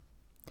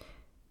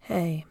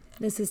Hey,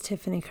 this is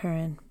Tiffany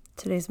Curran.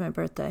 Today's my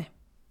birthday.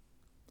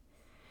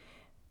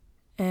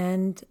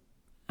 And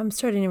I'm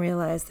starting to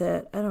realize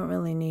that I don't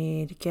really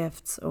need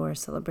gifts or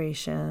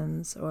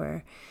celebrations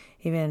or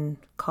even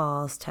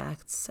calls,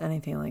 texts,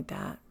 anything like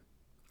that.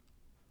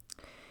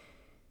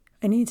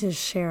 I need to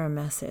share a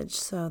message,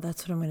 so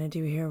that's what I'm going to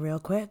do here real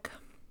quick.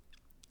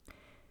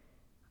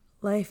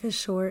 Life is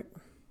short,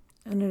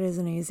 and it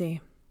isn't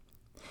easy.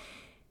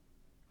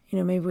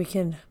 Maybe we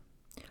can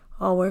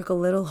all work a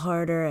little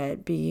harder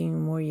at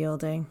being more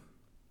yielding.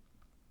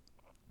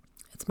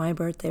 It's my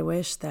birthday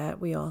wish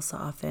that we all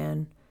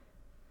soften,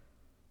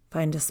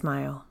 find a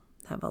smile,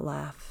 have a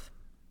laugh,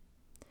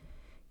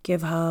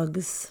 give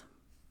hugs,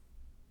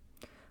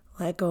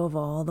 let go of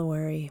all the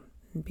worry,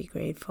 and be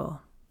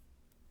grateful,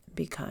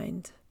 be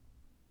kind.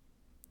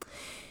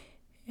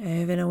 I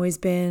haven't always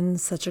been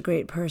such a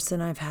great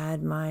person. I've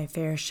had my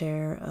fair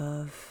share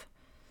of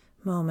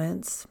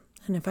moments,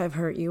 and if I've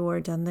hurt you or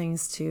done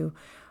things to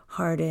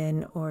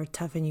harden or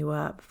toughen you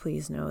up,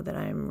 please know that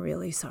I'm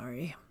really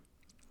sorry.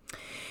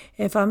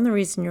 If I'm the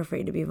reason you're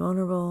afraid to be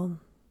vulnerable,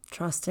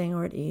 trusting,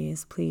 or at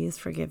ease, please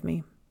forgive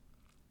me.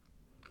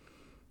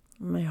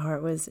 My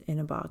heart was in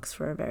a box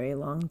for a very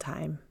long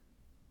time.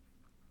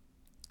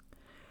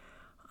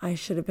 I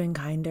should have been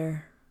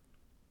kinder,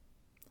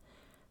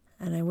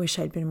 and I wish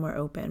I'd been more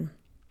open.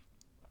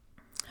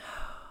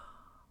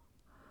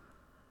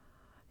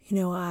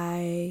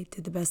 I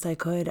did the best I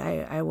could.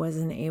 I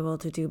wasn't able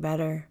to do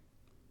better.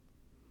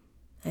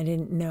 I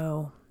didn't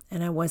know,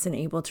 and I wasn't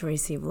able to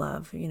receive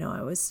love.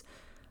 I was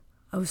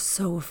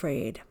so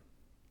afraid.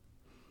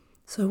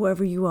 So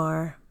whoever you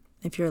are,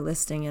 if you're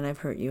listening and I've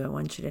hurt you, I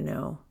want you to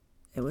know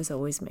it was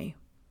always me.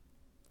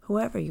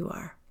 Whoever you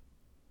are,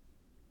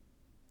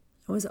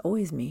 it was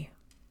always me.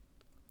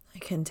 I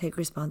can take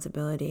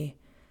responsibility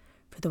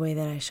for the way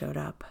that I showed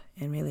up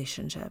in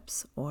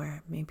relationships,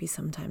 or maybe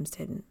sometimes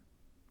didn't.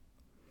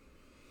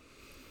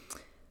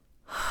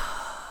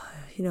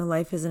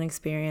 Life is an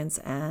experience,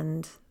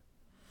 and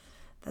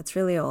that's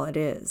really all it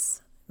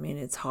is.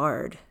 It's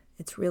hard.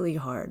 It's really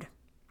hard.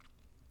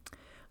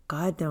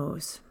 God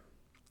knows.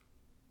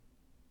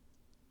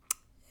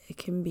 It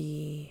can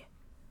be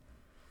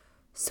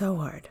so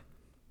hard,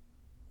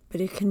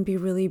 but it can be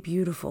really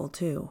beautiful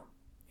too.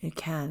 It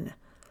can.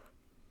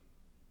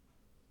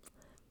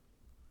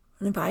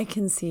 And if I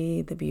can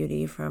see the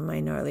beauty from my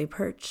gnarly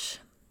perch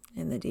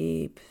in the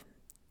deep,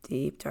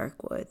 deep,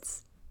 dark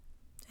woods,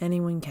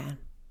 anyone can.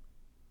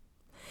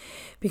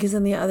 Because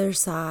on the other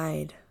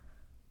side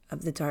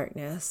of the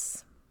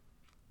darkness,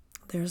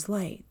 there's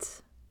light,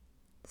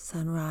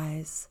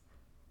 sunrise,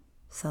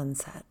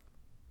 sunset.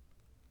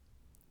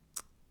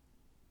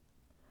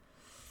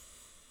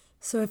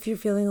 So if you're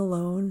feeling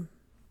alone,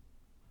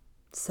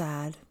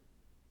 sad,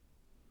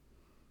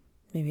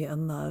 maybe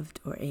unloved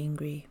or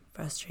angry,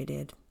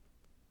 frustrated,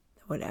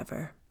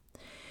 whatever,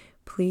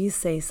 please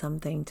say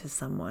something to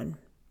someone,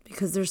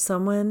 because there's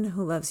someone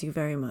who loves you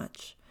very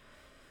much,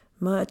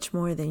 much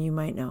more than you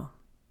might know.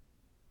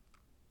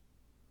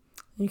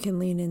 You can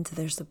lean into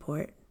their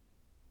support,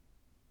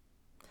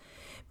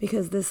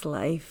 because this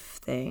life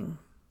thing,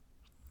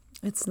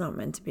 it's not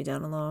meant to be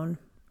done alone.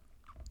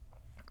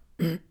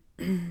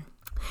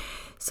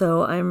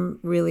 So I'm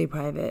really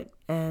private,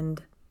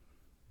 and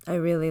I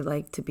really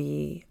like to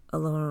be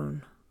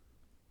alone.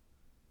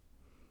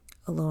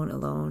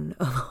 Alone.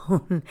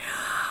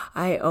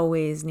 I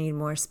always need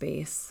more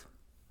space.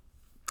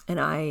 And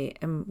I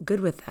am good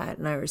with that,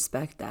 and I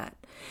respect that.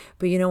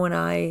 But when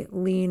I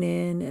lean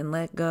in and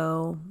let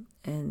go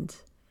and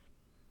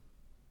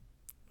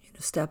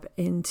step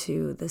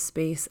into the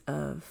space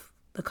of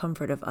the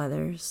comfort of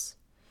others,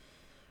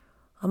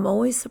 I'm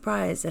always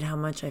surprised at how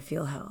much I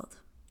feel held.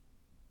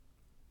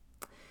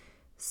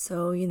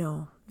 So,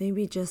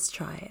 maybe just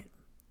try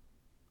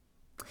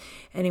it.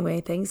 Anyway,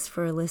 thanks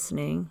for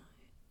listening.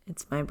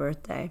 It's my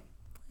birthday,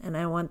 and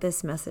I want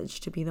this message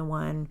to be the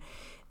one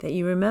that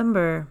you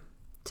remember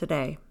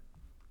today.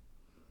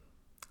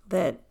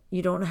 That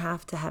you don't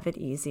have to have it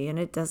easy, and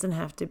it doesn't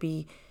have to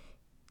be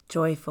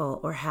joyful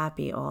or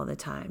happy all the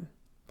time.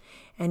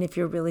 And if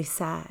you're really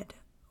sad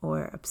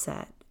or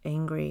upset,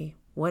 angry,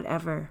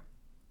 whatever,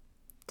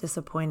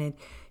 disappointed,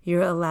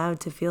 you're allowed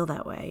to feel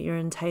that way. You're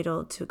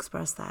entitled to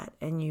express that,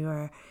 and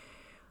you're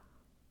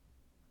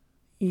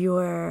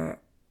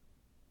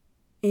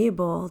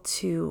able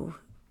to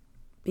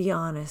be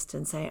honest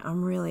and say,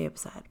 I'm really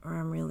upset, or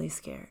I'm really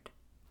scared.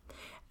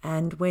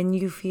 And when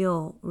you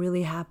feel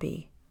really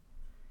happy,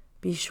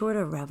 be sure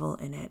to revel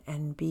in it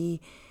and be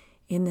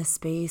in the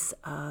space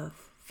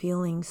of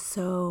feeling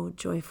so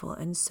joyful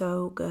and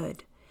so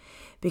good,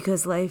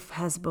 because life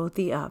has both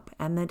the up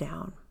and the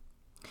down.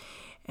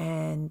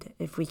 And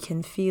if we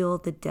can feel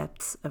the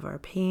depths of our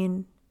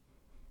pain,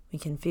 we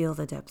can feel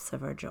the depths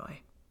of our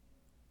joy.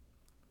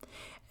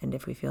 And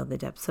if we feel the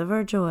depths of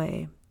our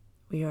joy,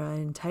 we are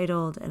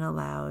entitled and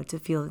allowed to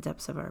feel the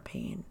depths of our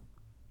pain.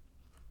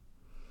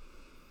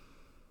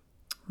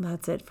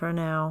 That's it for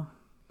now.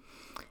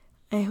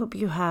 I hope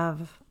you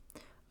have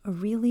a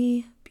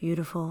really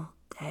beautiful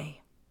day.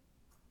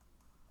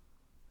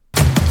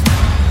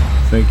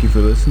 Thank you for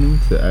listening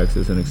to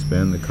Access and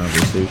Expand the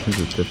Conversations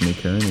with Tiffany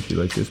Karen. If you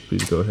like this,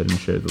 please go ahead and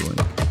share the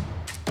link.